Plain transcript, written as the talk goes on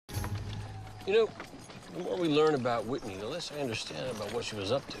You know, the more we learn about Whitney, the less I understand about what she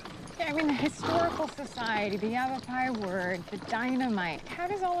was up to. Yeah, I mean, the Historical Society, the Yavapai Word, the dynamite. How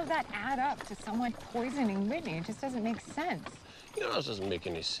does all of that add up to someone poisoning Whitney? It just doesn't make sense. You know what else doesn't make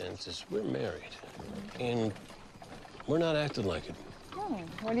any sense is we're married, and we're not acting like it. Oh,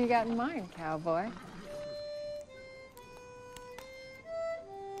 what do you got in mind, cowboy?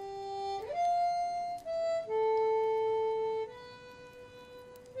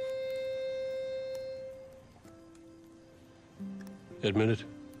 Admit it,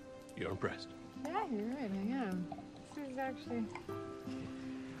 you're impressed. Yeah, you're right, I am. This is actually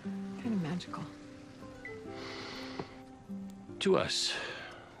kind of magical. To us,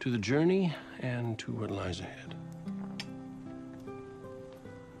 to the journey, and to what lies ahead.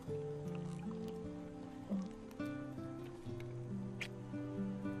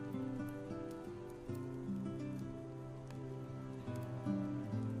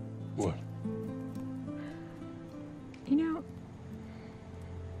 What? You know,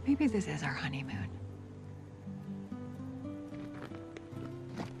 maybe this is our honeymoon.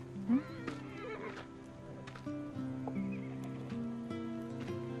 Hmm?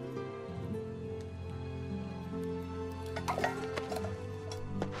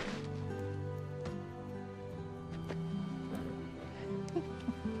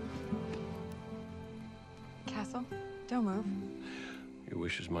 Castle, don't move. Your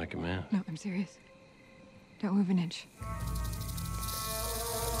wish is my command. No, I'm serious. Don't move an inch.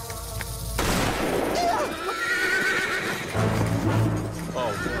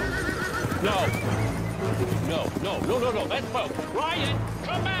 Oh, no. No, that's both. Ryan,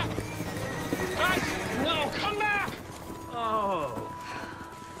 come back! Guys, no, come back! Oh.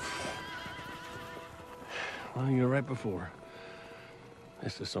 Well, you were right before.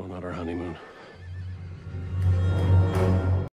 This is so not our honeymoon.